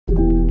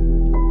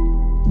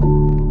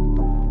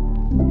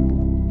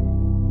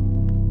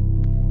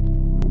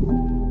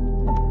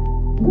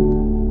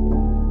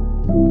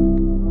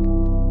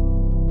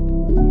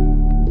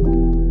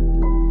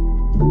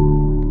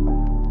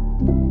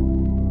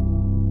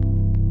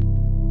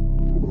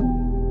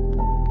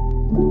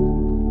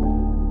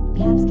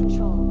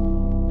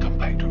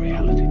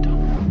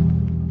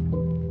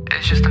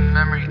It's just a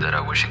memory that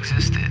I wish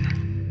existed,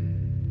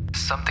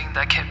 something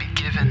that can't be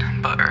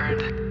given but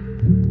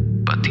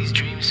earned. But these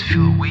dreams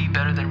feel way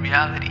better than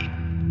reality.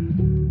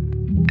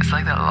 It's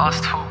like that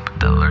lost hope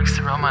that lurks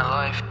around my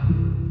life,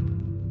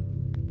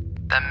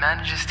 that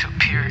manages to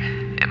appear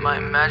in my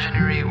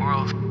imaginary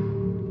world.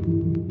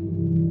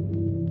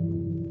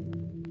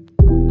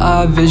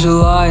 I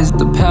visualize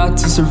the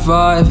path to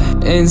survive.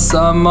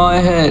 Inside my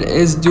head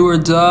is do or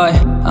die,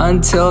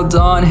 until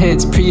dawn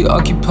hits,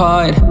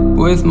 preoccupied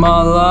with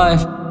my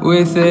life,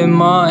 within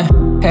my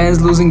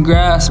hands losing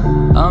grasp.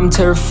 I'm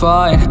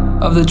terrified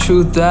of the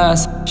truth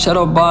that's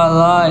shadowed by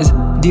lies.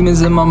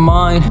 Demons in my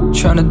mind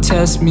trying to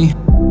test me.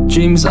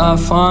 Dreams I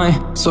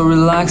find so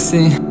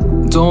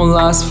relaxing, don't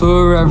last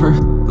forever.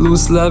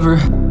 Loose lever,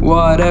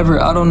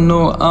 whatever, I don't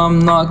know, I'm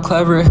not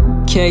clever.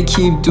 Can't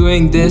keep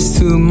doing this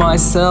to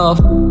myself.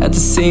 At the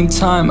same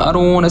time, I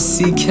don't wanna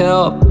seek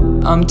help.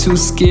 I'm too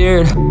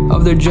scared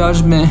of their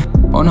judgment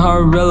on how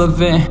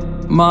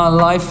irrelevant my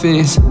life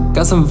is.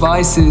 Got some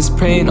vices,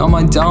 preying on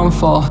my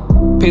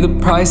downfall. Pay the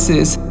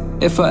prices.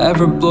 If I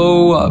ever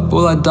blow up,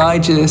 will I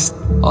digest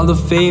all the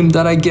fame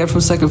that I get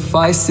from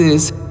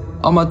sacrifices?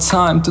 All my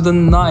time through the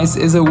nights,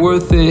 is it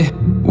worth it?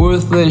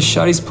 Worthless,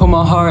 shawty's put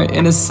my heart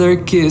in a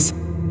circus.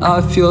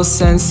 I feel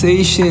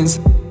sensations,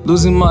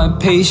 losing my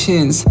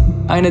patience.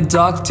 I ain't a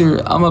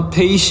doctor, I'm a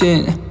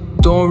patient.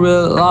 Don't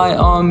rely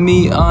on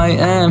me, I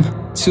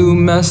am too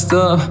messed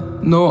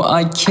up. No,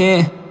 I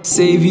can't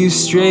save you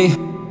straight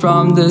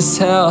from this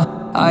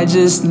hell. I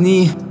just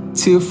need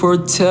to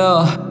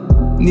foretell.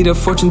 Need a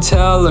fortune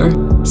teller,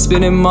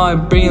 spinning my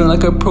brain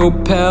like a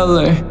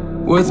propeller,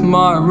 with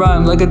my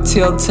rhyme like a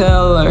tale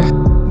teller.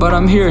 But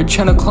I'm here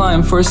trying to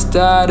climb for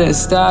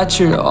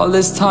stature. All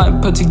this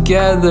time put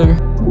together,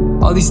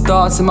 all these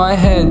thoughts in my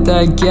head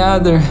that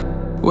gather.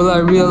 Will I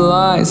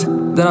realize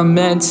that I'm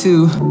meant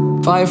to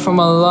fight for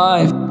my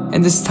life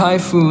in this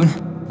typhoon?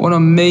 Wanna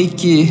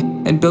make it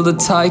and build a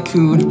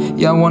tycoon.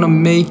 Yeah, I wanna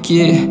make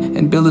it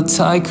and build a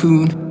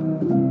tycoon.